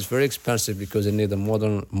modern one is very expensive because you need a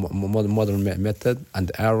modern method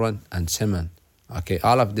and iron and cement. Okay,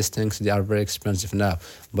 all of these things, they are very expensive now.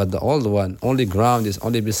 But the old one, only ground is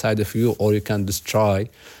only beside of you, or you can destroy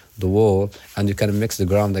the wall and you can mix the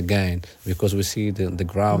ground again, because we see the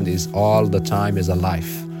ground is all the time is alive.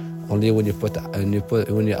 Only when you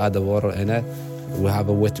add the water in it, we have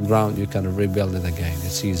a wet ground, you can rebuild it again.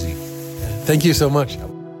 It's easy. Thank you so much.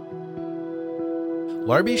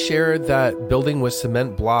 Larbi shared that building with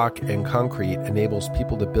cement block and concrete enables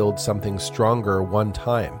people to build something stronger one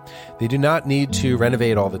time. They do not need to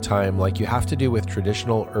renovate all the time like you have to do with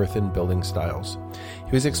traditional earthen building styles.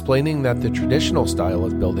 He was explaining that the traditional style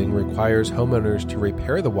of building requires homeowners to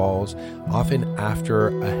repair the walls, often after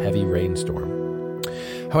a heavy rainstorm.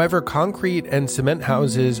 However, concrete and cement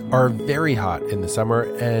houses are very hot in the summer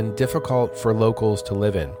and difficult for locals to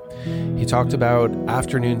live in. He talked about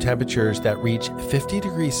afternoon temperatures that reach 50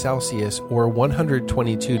 degrees Celsius or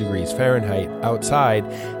 122 degrees Fahrenheit outside,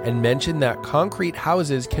 and mentioned that concrete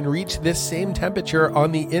houses can reach this same temperature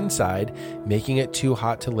on the inside, making it too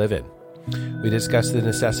hot to live in. We discussed the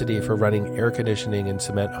necessity for running air conditioning in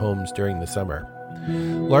cement homes during the summer.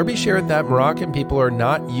 Larbi shared that Moroccan people are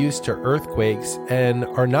not used to earthquakes and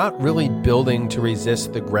are not really building to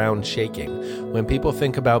resist the ground shaking. When people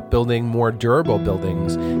think about building more durable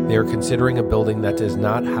buildings, they are considering a building that does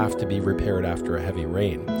not have to be repaired after a heavy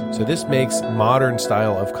rain. So this makes modern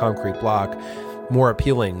style of concrete block more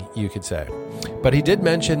appealing, you could say. But he did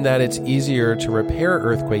mention that it's easier to repair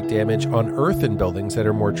earthquake damage on earthen buildings that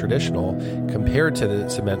are more traditional compared to the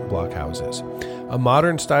cement block houses. A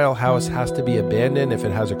modern style house has to be abandoned if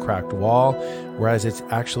it has a cracked wall, whereas it's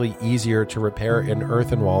actually easier to repair an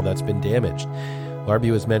earthen wall that's been damaged.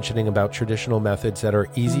 Larbi was mentioning about traditional methods that are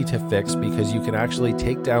easy to fix because you can actually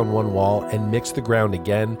take down one wall and mix the ground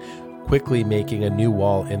again, quickly making a new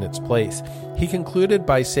wall in its place. He concluded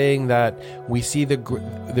by saying that we see the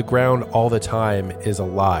ground all the time is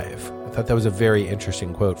alive. I thought that was a very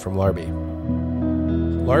interesting quote from Larbi.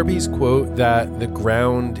 Larbi's quote that the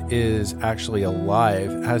ground is actually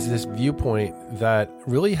alive has this viewpoint that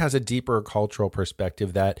really has a deeper cultural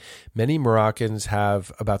perspective that many Moroccans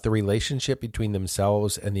have about the relationship between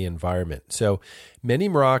themselves and the environment. So many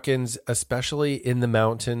Moroccans, especially in the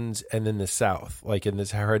mountains and in the south, like in the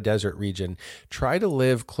Sahara Desert region, try to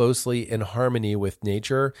live closely in harmony with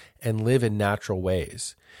nature and live in natural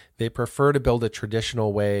ways. They prefer to build a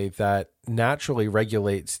traditional way that naturally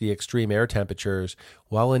regulates the extreme air temperatures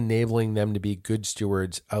while enabling them to be good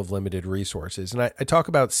stewards of limited resources. And I talk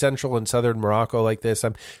about central and southern Morocco like this.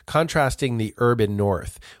 I'm contrasting the urban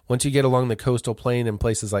north. Once you get along the coastal plain in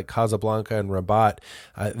places like Casablanca and Rabat,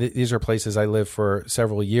 these are places I lived for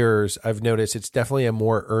several years. I've noticed it's definitely a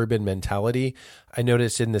more urban mentality. I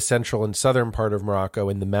noticed in the central and southern part of Morocco,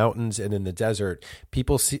 in the mountains and in the desert,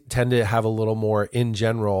 people tend to have a little more, in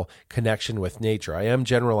general, connection with nature. I am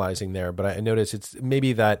generalizing there, but I notice it's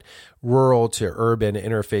maybe that rural to urban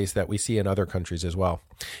interface that we see in other countries as well.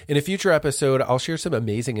 In a future episode, I'll share some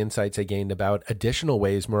amazing insights I gained about additional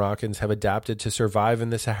ways Moroccans have adapted to survive in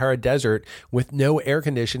the Sahara Desert with no air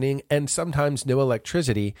conditioning and sometimes no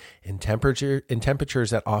electricity in temperatures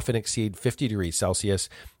that often exceed 50 degrees Celsius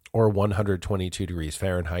or 122 degrees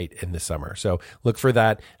Fahrenheit in the summer. So look for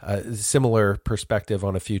that similar perspective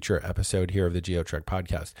on a future episode here of the GeoTrek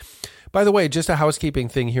podcast. By the way, just a housekeeping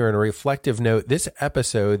thing here and a reflective note. This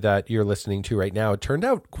episode that you're listening to right now turned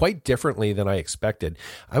out quite differently than I expected.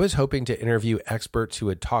 I was hoping to interview experts who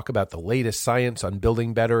would talk about the latest science on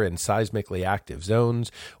building better in seismically active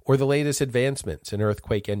zones or the latest advancements in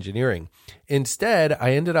earthquake engineering. Instead,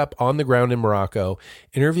 I ended up on the ground in Morocco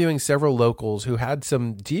interviewing several locals who had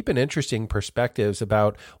some deep and interesting perspectives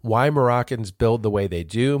about why Moroccans build the way they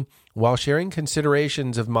do, while sharing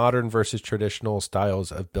considerations of modern versus traditional styles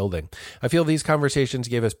of building. I feel these conversations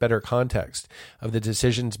gave us better context of the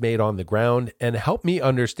decisions made on the ground and helped me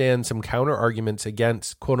understand some counter arguments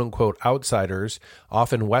against quote-unquote outsiders,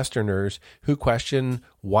 often Westerners, who question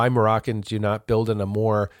why Moroccans do not build in a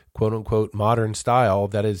more quote-unquote modern style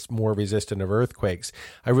that is more resistant of earthquakes.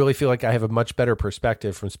 I really feel like I have a much better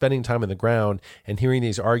perspective from spending time on the ground and hearing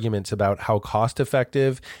these arguments about how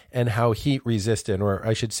cost-effective and how heat-resistant, or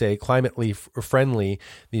I should say climately friendly,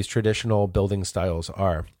 these traditional building styles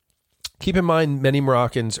are. Keep in mind, many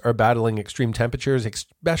Moroccans are battling extreme temperatures,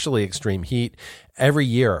 especially extreme heat, every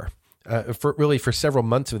year. For several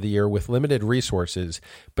months of the year with limited resources,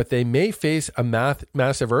 but they may face a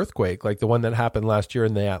massive earthquake like the one that happened last year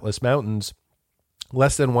in the Atlas Mountains,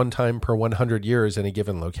 less than one time per 100 years in a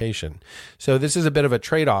given location. So this is a bit of a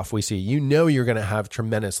trade-off we see. You know you're going to have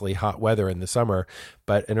tremendously hot weather in the summer,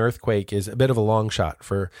 but an earthquake is a bit of a long shot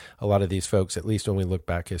for a lot of these folks, at least when we look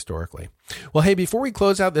back historically. Well, hey, before we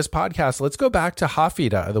close out this podcast, let's go back to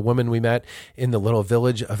Hafida, the woman we met in the little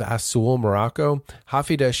village of Assoul, Morocco.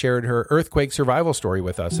 Hafida shared her earthquake survival story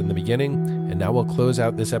with us in the beginning, and now we'll close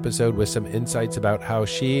out this episode with some insights about how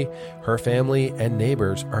she, her family, and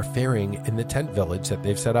neighbors are faring in the tent village that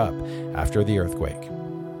they've set up after the earthquake.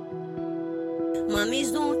 Ma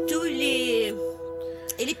maison,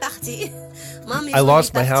 elle est partie. I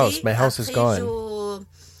lost my house. My house is gone.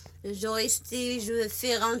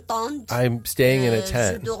 I'm staying in a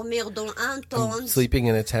tent. I'm sleeping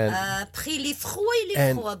in a tent.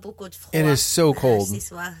 And it is so cold. I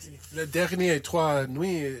said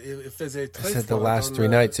the last 3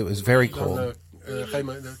 nights it was very cold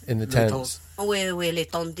in the tents.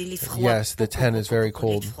 Yes, the tent is very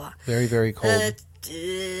cold. Very, very cold.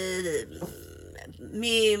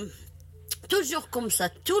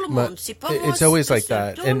 It's always like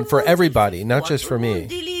that. And for everybody, not just for me.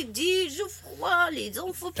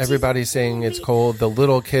 Everybody's saying it's cold. The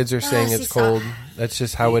little kids are saying it's cold. That's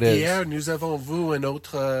just how it is.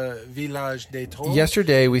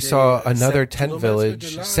 Yesterday, we saw another tent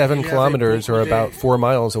village 7 kilometers or about 4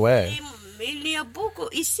 miles away.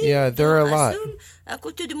 Yeah, there are a lot.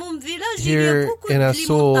 Here in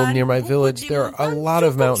Assoul, near my village, there are a lot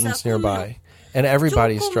of mountains nearby. And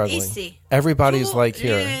everybody's struggling. Everybody's like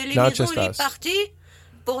here, not just us.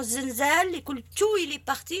 When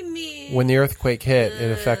the earthquake hit,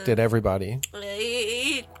 it affected everybody.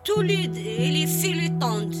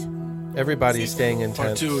 Everybody's staying in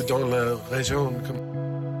tents.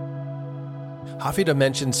 Hafida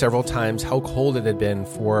mentioned several times how cold it had been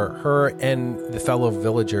for her and the fellow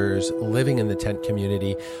villagers living in the tent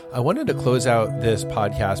community. I wanted to close out this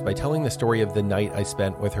podcast by telling the story of the night I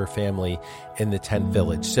spent with her family in the tent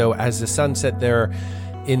village. So as the sun set there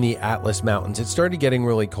in the Atlas Mountains, it started getting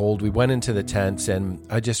really cold. We went into the tents and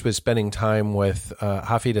I just was spending time with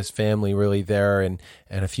Hafida's family really there, and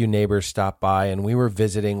a few neighbors stopped by and we were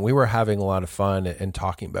visiting. We were having a lot of fun and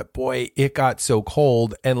talking, but boy, it got so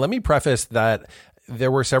cold. And let me preface that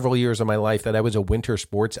there were several years of my life that I was a winter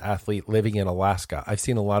sports athlete living in Alaska. I've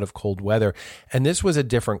seen a lot of cold weather, and this was a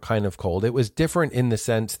different kind of cold. It was different in the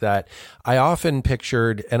sense that I often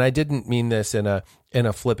pictured, and I didn't mean this in a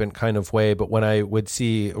flippant kind of way, but when I would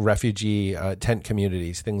see refugee tent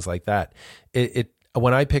communities, things like that,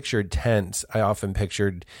 when I pictured tents, I often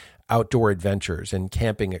pictured outdoor adventures and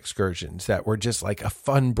camping excursions that were just like a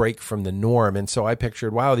fun break from the norm. And so I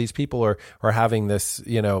pictured, wow, these people are having this,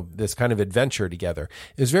 this kind of adventure together.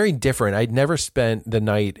 It was very different. I'd never spent the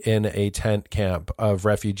night in a tent camp of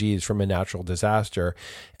refugees from a natural disaster.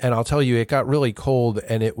 And I'll tell you, it got really cold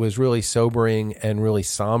and it was really sobering and really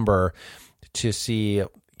somber to see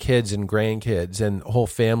kids and grandkids and whole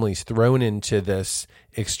families thrown into this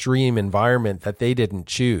extreme environment that they didn't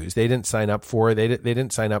choose. They didn't sign up for. They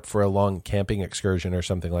didn't sign up for a long camping excursion or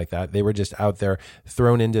something like that. They were just out there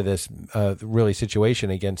thrown into this really situation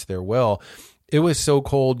against their will. It was so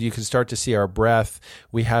cold, you could start to see our breath.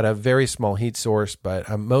 We had a very small heat source, but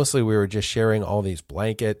mostly we were just sharing all these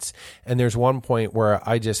blankets. And there's one point where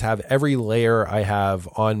I just have every layer I have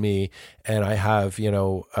on me, and I have,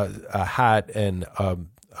 a hat and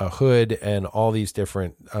a hood and all these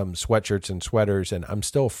different sweatshirts and sweaters, and I'm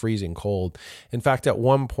still freezing cold. In fact, at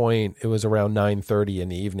one point, it was around 9:30 in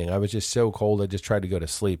the evening. I was just so cold, I just tried to go to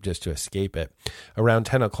sleep just to escape it. Around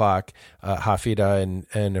 10 o'clock, Hafida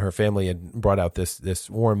and her family had brought out this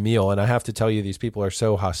warm meal, and I have to tell you, these people are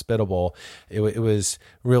so hospitable. It was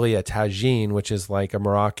really a tagine, which is like a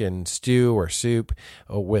Moroccan stew or soup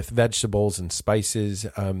with vegetables and spices.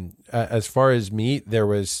 As far as meat, there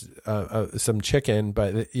was some chicken,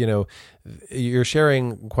 but you're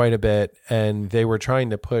sharing quite a bit, and they were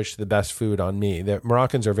trying to push the best food on me. The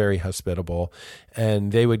Moroccans are very hospitable,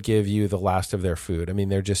 and they would give you the last of their food. I mean,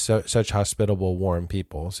 they're just such hospitable, warm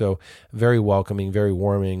people. So very welcoming, very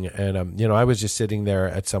warming. And, I was just sitting there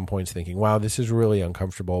at some points thinking, wow, this is really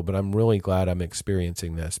uncomfortable, but I'm really glad I'm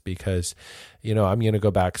experiencing this because, I'm going to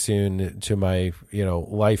go back soon to my,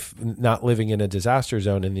 life, not living in a disaster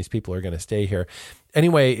zone, and these people are going to stay here.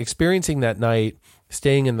 Anyway, experiencing that night,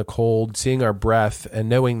 staying in the cold, seeing our breath, and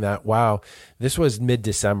knowing that, wow, this was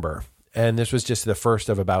mid-December. And this was just the first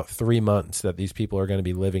of about 3 months that these people are going to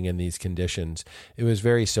be living in these conditions. It was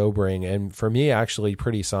very sobering, and for me, actually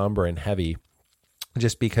pretty somber and heavy,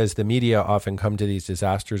 just because the media often come to these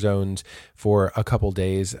disaster zones for a couple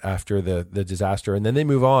days after the disaster, and then they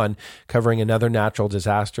move on covering another natural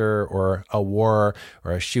disaster or a war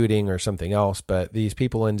or a shooting or something else. But these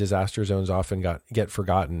people in disaster zones often get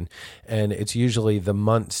forgotten, and it's usually the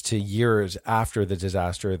months to years after the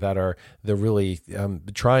disaster that are the really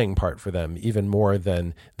trying part for them, even more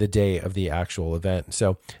than the day of the actual event.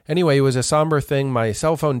 So anyway, it was a somber thing. My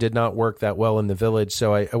cell phone did not work that well in the village,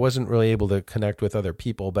 so I wasn't really able to connect with other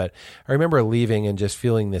people, but I remember leaving and just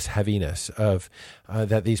feeling this heaviness of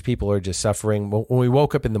that these people are just suffering. When we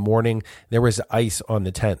woke up in the morning, there was ice on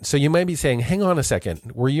the tent. So you might be saying, hang on a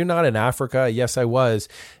second, were you not in Africa? Yes, I was.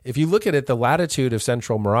 If you look at it, the latitude of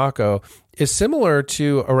central Morocco is similar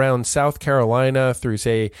to around South Carolina through,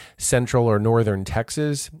 say, central or northern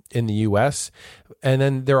Texas in the U.S., and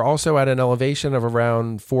then they're also at an elevation of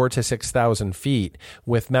around 4,000 to 6,000 feet,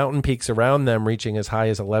 with mountain peaks around them reaching as high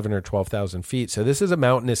as 11,000 or 12,000 feet. So this is a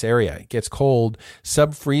mountainous area. It gets cold,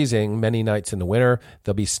 sub-freezing many nights in the winter.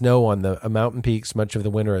 There'll be snow on the mountain peaks much of the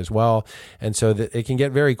winter as well. And so it can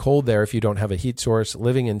get very cold there if you don't have a heat source.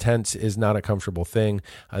 Living in tents is not a comfortable thing.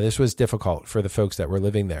 This was difficult for the folks that were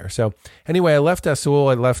living there. So anyway, I left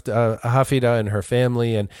Asul, I left Hafida and her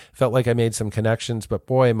family, and felt like I made some connections. But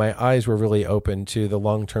boy, my eyes were really open to the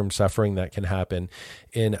long-term suffering that can happen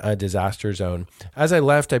in a disaster zone. As I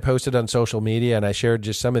left, I posted on social media and I shared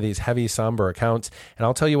just some of these heavy, somber accounts. And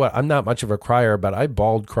I'll tell you what, I'm not much of a crier, but I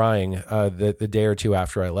bawled crying the day or two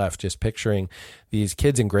after I left, just picturing these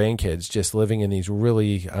kids and grandkids just living in these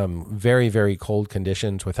really very, very cold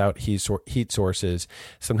conditions without heat sources,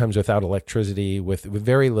 sometimes without electricity, with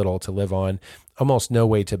very little to live on, almost no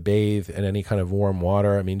way to bathe in any kind of warm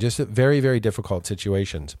water. I mean, just very, very difficult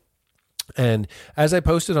situations. And as I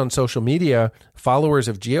posted on social media, followers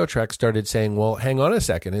of GeoTrek started saying, well, hang on a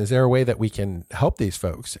second, is there a way that we can help these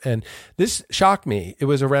folks? And this shocked me. It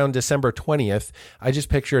was around December 20th. I just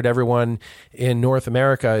pictured everyone in North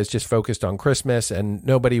America is just focused on Christmas, and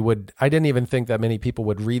I didn't even think that many people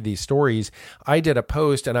would read these stories. I did a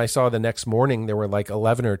post and I saw the next morning there were like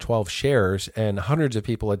 11 or 12 shares and hundreds of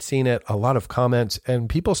people had seen it, a lot of comments, and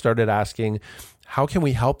people started asking, how can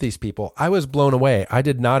we help these people? I was blown away. I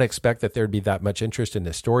did not expect that there'd be that much interest in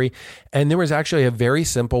this story. And there was actually a very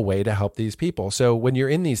simple way to help these people. So when you're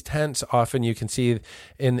in these tents, often you can see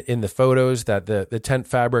in the photos that the tent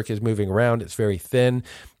fabric is moving around. It's very thin.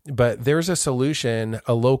 But there's a solution,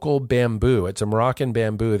 a local bamboo. It's a Moroccan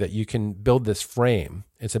bamboo that you can build this frame.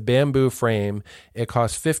 It's a bamboo frame. It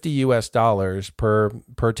costs $50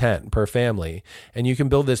 per tent, per family. And you can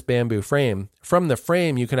build this bamboo frame. From the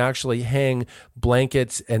frame, you can actually hang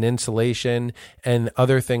blankets and insulation and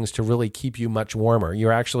other things to really keep you much warmer.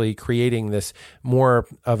 You're actually creating this more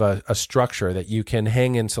of a structure that you can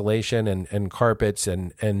hang insulation and carpets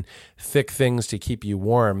and thick things to keep you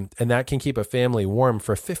warm. And that can keep a family warm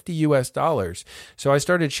for $50. So I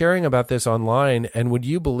started sharing about this online. And would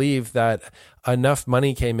you believe that enough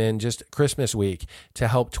money came in just Christmas week to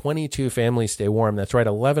help 22 families stay warm? That's right,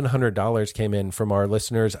 $1,100 came in from our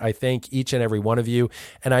listeners. I thank each and every one of you.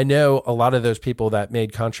 And I know a lot of those people that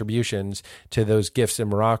made contributions to those gifts in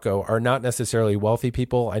Morocco are not necessarily wealthy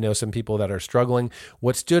people. I know some people that are struggling.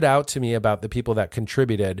 What stood out to me about the people that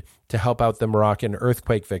contributed to help out the Moroccan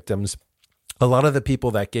earthquake victims, a lot of the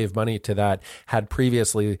people that gave money to that had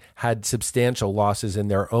previously had substantial losses in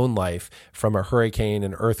their own life from a hurricane,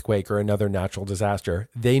 an earthquake, or another natural disaster.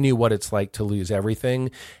 They knew what it's like to lose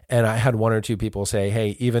everything. And I had one or two people say,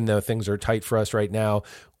 hey, even though things are tight for us right now,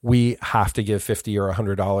 we have to give $50 or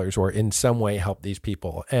 $100 or in some way help these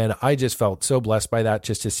people. And I just felt so blessed by that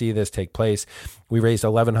just to see this take place. We raised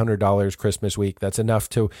 $1,100 Christmas week. That's enough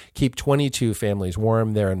to keep 22 families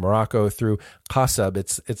warm there in Morocco through qasab.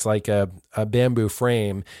 It's like a bamboo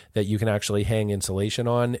frame that you can actually hang insulation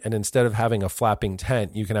on. And instead of having a flapping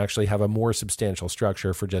tent, you can actually have a more substantial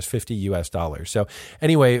structure for just $50. So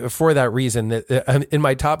anyway, for that reason, in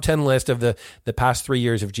my top 10 list of the past 3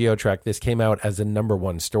 years of GeoTrek, this came out as the number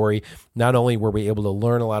one story. Not only were we able to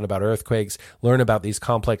learn a lot about earthquakes, learn about these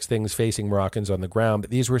complex things facing Moroccans on the ground,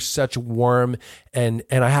 but these were such warm, and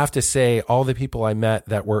I have to say, all the people I met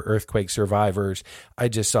that were earthquake survivors, I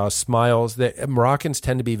just saw smiles. That Moroccans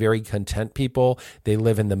tend to be very content people. They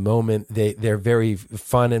live in the moment. They're very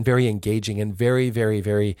fun and very engaging and very, very,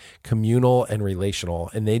 very communal and relational.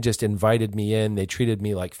 And they just invited me in. They treated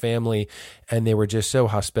me like family, and they were just so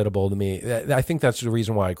hospitable to me. I think that's the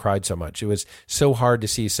reason why I cried so much. It was so hard to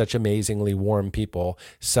see such amazingly warm people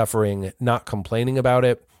suffering, not complaining about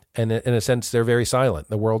it. And in a sense, they're very silent.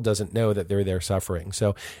 The world doesn't know that they're there suffering.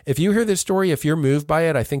 So if you hear this story, if you're moved by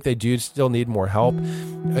it, I think they do still need more help.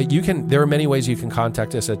 There are many ways you can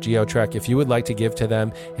contact us at GeoTrek. If you would like to give to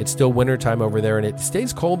them, it's still wintertime over there and it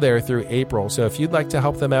stays cold there through April. So if you'd like to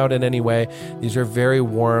help them out in any way, these are very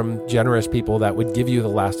warm, generous people that would give you the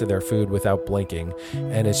last of their food without blinking.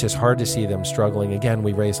 And it's just hard to see them struggling. Again,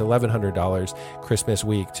 we raised $1,100 Christmas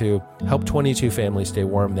week to help 22 families stay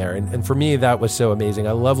warm there. And for me, that was so amazing.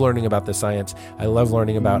 I love learning about the science. I love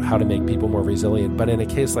learning about how to make people more resilient. But in a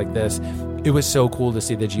case like this, it was so cool to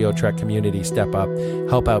see the GeoTrek community step up,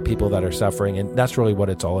 help out people that are suffering. And that's really what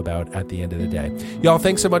it's all about at the end of the day. Y'all,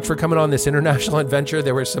 thanks so much for coming on this international adventure.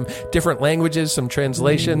 There were some different languages, some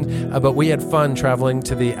translation, but we had fun traveling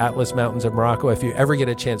to the Atlas Mountains of Morocco. If you ever get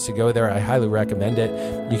a chance to go there, I highly recommend it.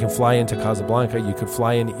 You can fly into Casablanca. You could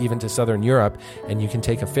fly in even to Southern Europe, and you can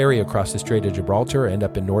take a ferry across the Strait of Gibraltar, end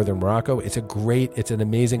up in northern Morocco. It's an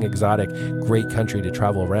amazing, exotic, great country to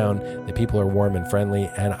travel around. The people are warm and friendly,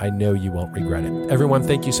 and I know you won't regret it. Everyone,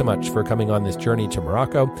 thank you so much for coming on this journey to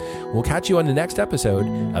Morocco. We'll catch you on the next episode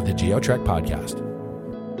of the GeoTrek podcast.